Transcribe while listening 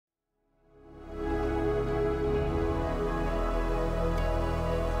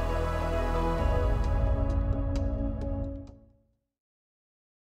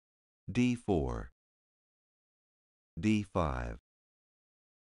d4, d5,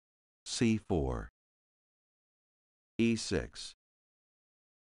 c4, e6,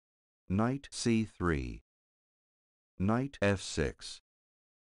 knight c3, knight f6,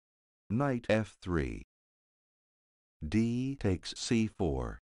 knight f3, d takes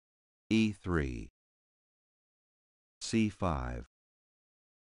c4, e3, c5,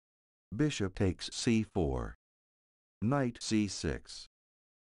 bishop takes c4, knight c6,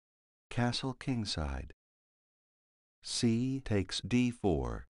 castle kingside, c takes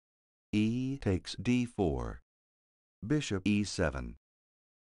d4, e takes d4, bishop e7,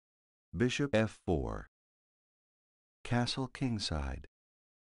 bishop f4, castle kingside,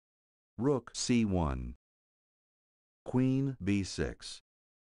 rook c1, queen b6,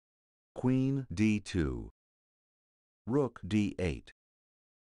 queen d2, rook d8,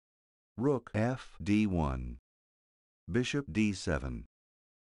 rook f d1, bishop d7,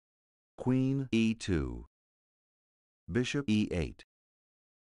 queen e2, bishop e8,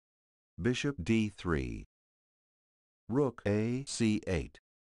 bishop d3, rook a c8,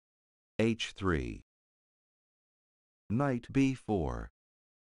 h3, knight b4,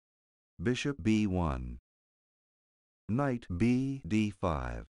 bishop b1, knight b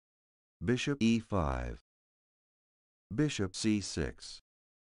d5, bishop e5, bishop c6,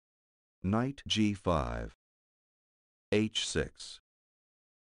 knight g5, h6,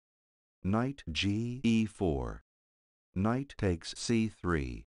 knight g e4, knight takes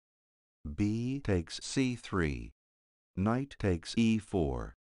c3, b takes c3, knight takes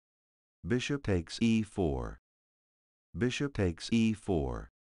e4, bishop takes e4, bishop takes e4,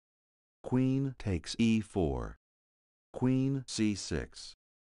 queen takes e4, queen c6,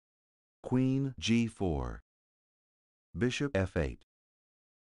 queen g4, bishop f8,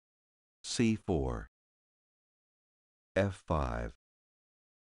 c4, f5,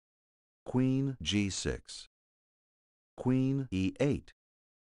 queen g6, queen e8,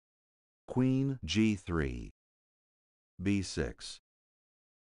 queen g3, b6,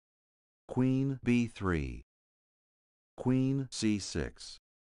 queen b3, queen c6,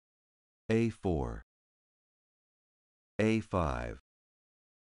 a4, a5,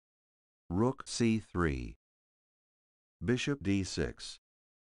 rook c3, bishop d6,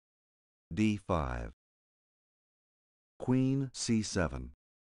 d5, queen c7,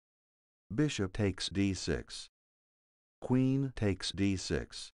 bishop takes d6, queen takes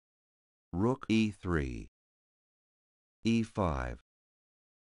d6, rook e3, e5,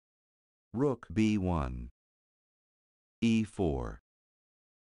 rook b1, e4,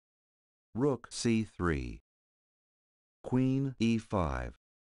 rook c3, queen e5,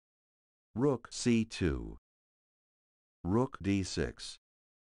 rook c2, rook d6,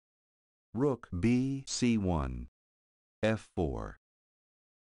 rook b c1, f4,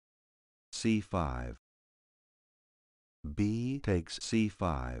 c5, b takes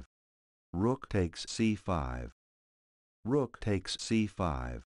c5, rook takes c5, rook takes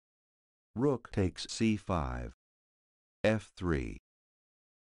c5, rook takes c5, f3,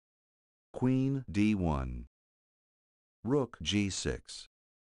 queen d1, rook g6,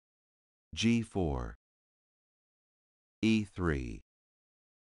 g4, e3,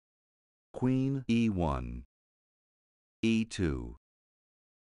 queen e1, e2,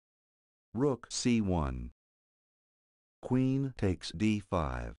 rook c1, queen takes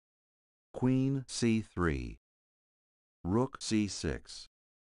d5, queen c3, rook c6,